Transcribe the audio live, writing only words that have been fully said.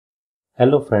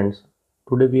Hello friends,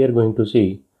 today we are going to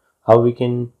see how we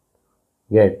can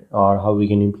get or how we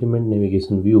can implement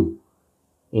navigation view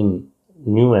in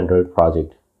new Android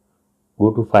project.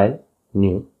 Go to File,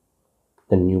 New,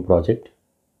 then New Project.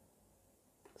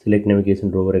 Select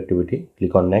NavigationDrawer activity,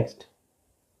 click on Next.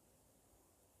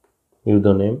 Give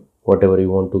the name, whatever you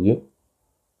want to give.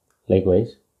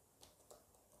 Likewise,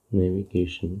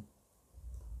 Navigation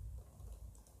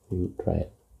View Trial.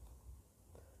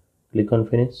 Click on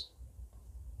Finish.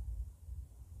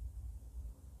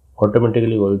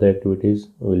 Automatically all the activities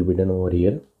will be done over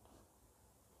here.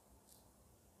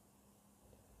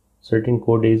 Certain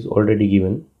code is already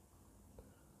given.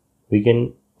 We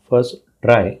can first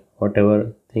try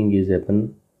whatever thing is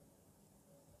happen.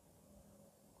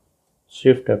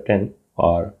 Shift F10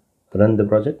 or run the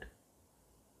project.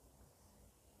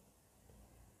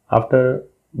 After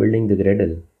building the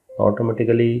Gradle,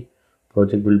 automatically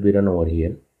project will be run over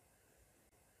here.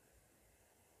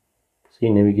 See,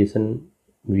 navigation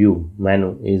view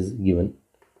menu is given,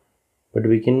 but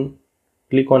we can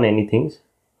click on anything,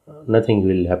 nothing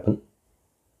will happen.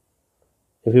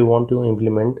 If you want to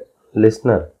implement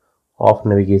listener of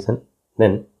navigation,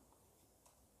 then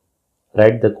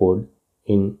write the code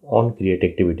in on create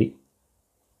activity.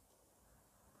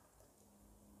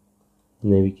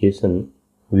 Navigation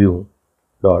view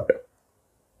dot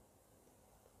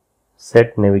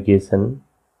set navigation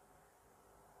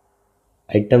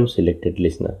item selected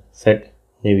listener, set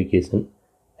navigation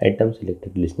item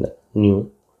selected listener,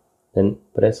 new, then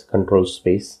press Ctrl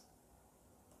space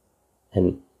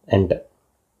and enter.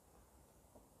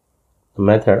 The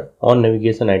method on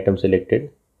navigation item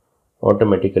selected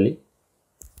automatically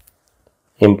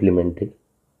implemented.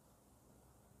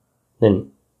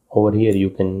 Then over here you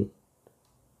can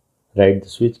write the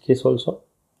switch case also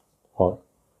or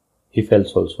if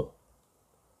else also.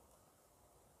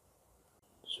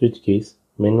 Switch case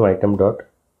menu item dot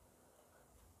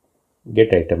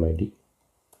get item id,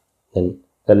 then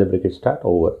curly bracket start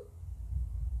over,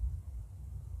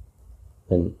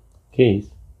 then case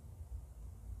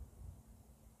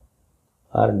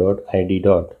r dot id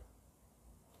dot.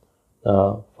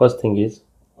 First thing is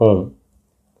home,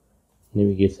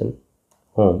 navigation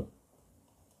home,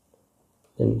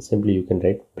 then simply you can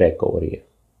write break over here.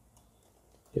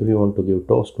 If you want to give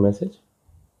toast message,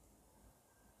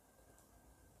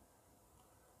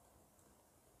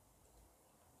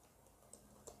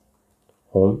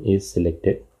 home is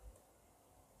selected,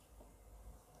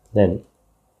 then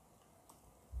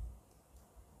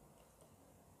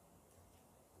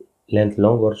length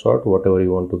long or short, whatever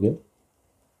you want to give.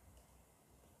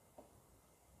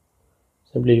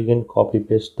 Simply you can copy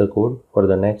paste the code for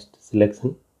the next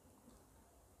selection.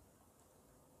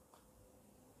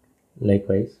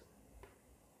 Likewise,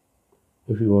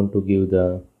 if you want to give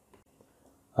the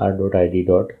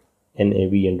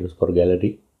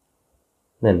r.id.nav_gallery,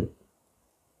 then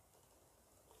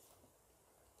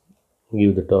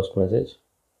give the toast message,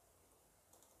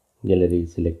 gallery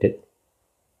is selected,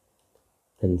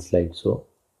 then slideshow,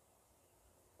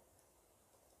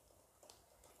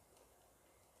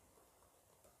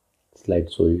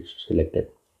 slideshow is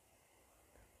selected.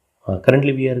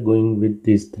 Currently we are going with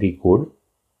these three code,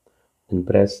 then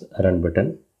press run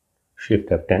button, shift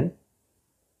F10.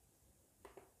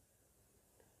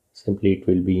 Simply it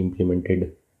will be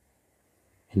implemented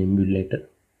in emulator,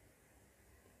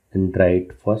 and try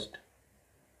it first,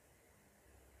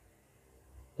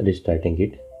 restarting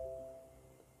it.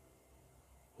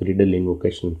 Gradle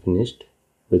invocation finished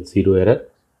with 0 error.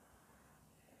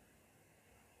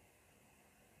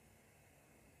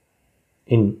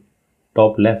 In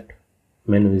top left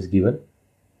menu is given.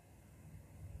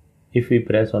 If we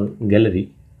press on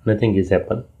gallery, nothing is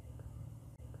happen.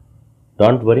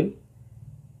 Don't worry,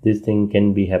 this thing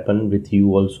can be happen with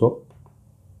you also.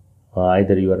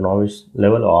 Either you are novice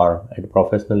level or at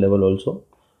professional level also.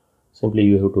 Simply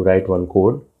you have to write one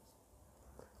code,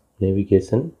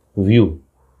 navigation view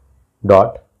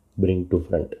dot bring to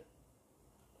front.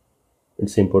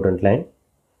 It's important line,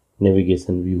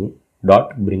 navigation view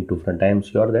dot bring to front. I am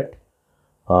sure that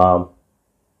all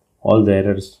the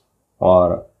errors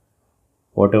or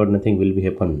whatever nothing will be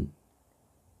happen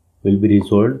will be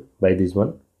resolved by this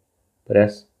one.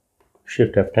 Press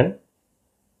shift F10.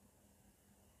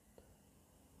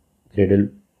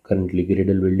 Gradle, currently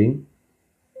Gradle building.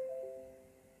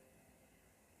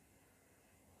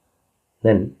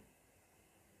 Then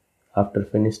after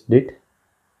finished it,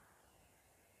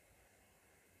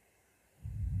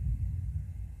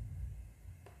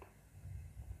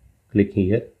 click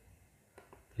here,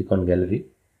 click on gallery.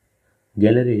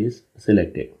 Gallery is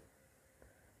selected.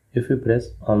 If you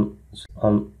press on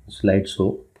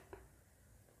slideshow,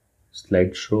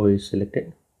 slideshow is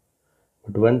selected.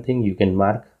 But one thing you can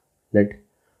mark, that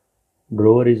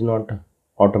drawer is not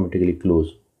automatically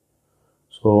closed.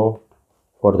 So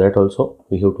for that also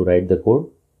we have to write the code.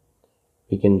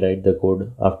 We can write the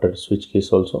code after switch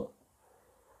case also.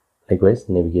 Likewise,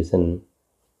 navigation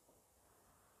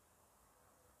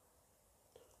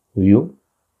view.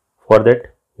 For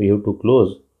that we have to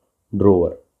close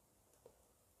drawer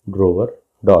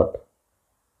dot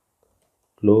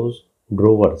close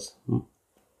drawers.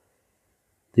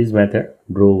 This method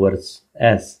drawers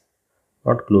as,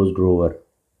 not close drawer,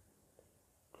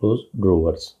 close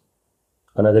drawers.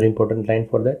 Another important line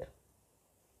for that,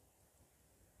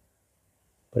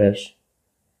 press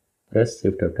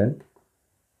shift F10,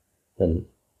 then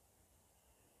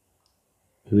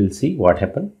we will see what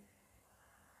happened.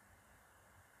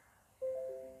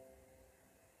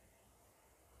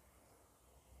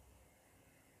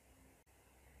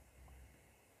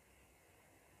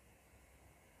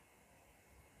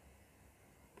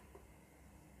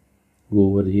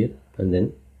 Go over here and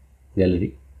then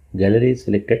gallery is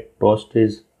selected, toast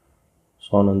is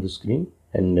shown on the screen,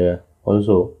 and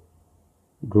also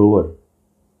drawer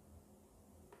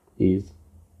is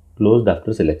closed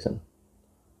after selection.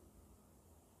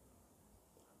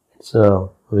 It's a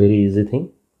very easy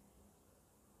thing,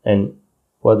 and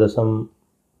for the some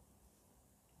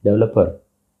developer,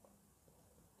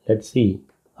 let's see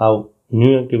how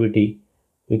new activity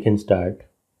we can start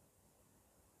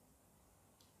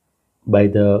by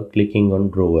the clicking on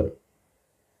drawer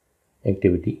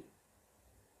activity,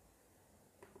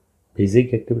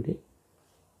 basic activity.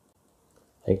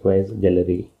 Likewise,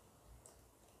 gallery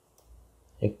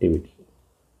activity,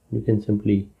 you can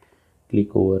simply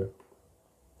click over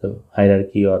the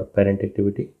hierarchy or parent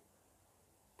activity,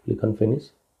 click on finish.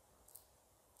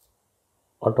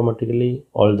 Automatically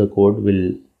all the code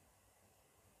will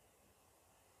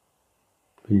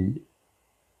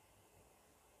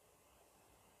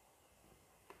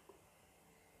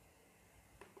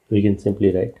we can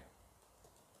simply write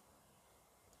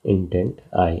intent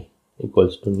I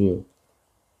equals to new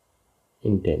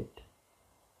intent,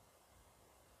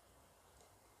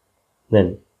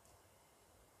 then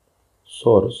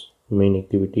source main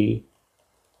activity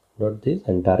dot this,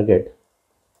 and target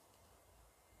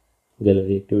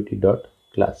gallery activity dot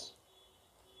class,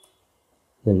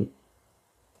 then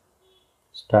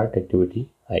start activity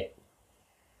I.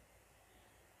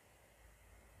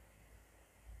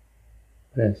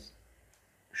 Press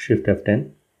shift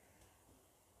F10,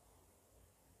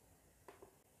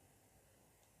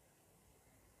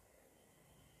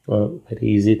 very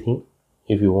easy thing.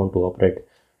 If you want to operate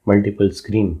multiple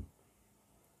screen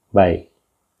by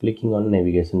clicking on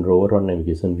NavigationDrawer or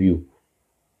NavigationView,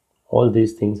 all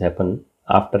these things happen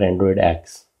after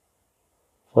androidx.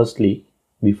 Firstly,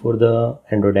 before the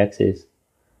androidx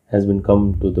has been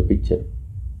come to the picture,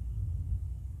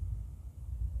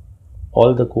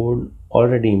 all the code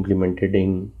already implemented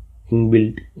in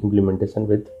inbuilt implementation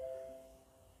with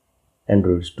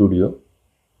Android Studio.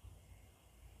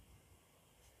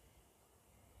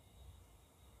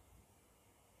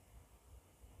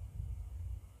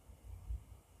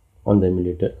 On the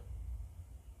emulator,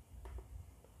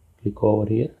 click over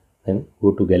here, then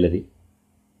go to gallery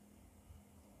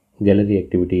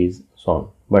activity is shown,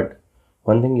 but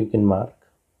one thing you can mark,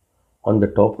 on the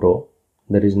top row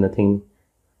there is nothing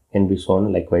can be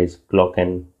shown. Likewise, clock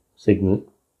and signal.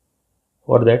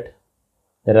 For that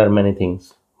there are many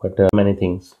things, but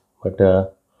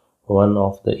one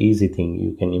of the easy thing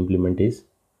you can implement is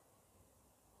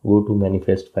go to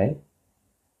manifest file,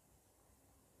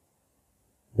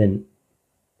 then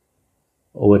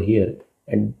over here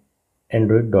and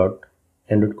android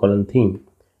colon theme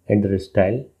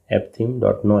 @style app theme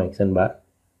dot no action bar,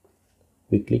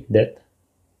 we click that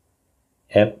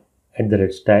app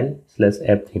 @style /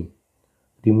 app theme,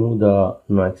 remove the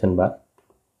no action bar,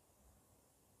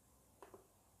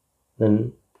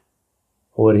 then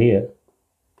over here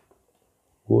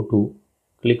go to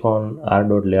click on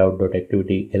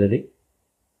r.layout.activity gallery,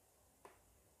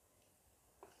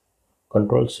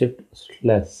 Control Shift /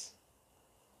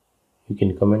 you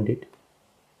can comment it,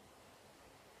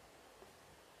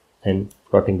 and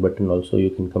plotting button also you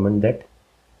can comment that,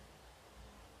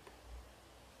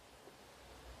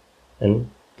 and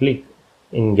click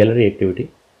in gallery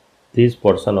activity this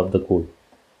portion of the code.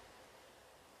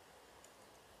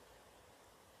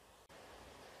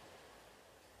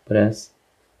 Press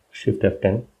shift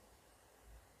F10,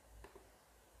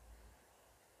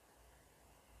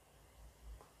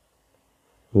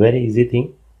 very easy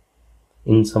thing.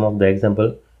 In some of the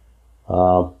example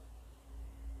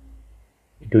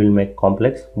it will make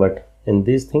complex, but in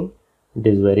this thing It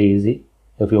is very easy.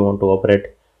 If you want to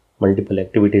operate multiple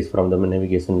activities from the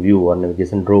navigation view or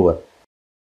navigation drawer,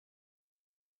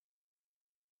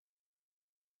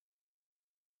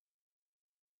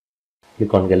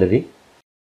 click on gallery.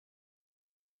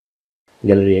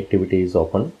 Gallery activity is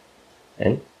open,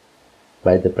 and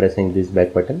by the pressing this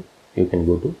back button you can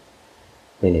go to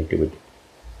main activity.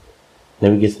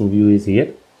 Navigation view is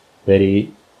here.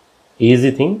 Very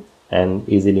easy thing and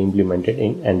easily implemented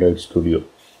in Android Studio.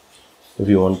 If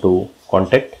you want to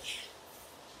contact,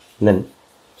 then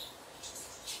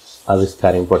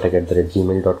Aaviskar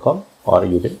Infotech@gmail.com, or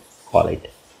you can call it.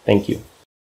 Thank you.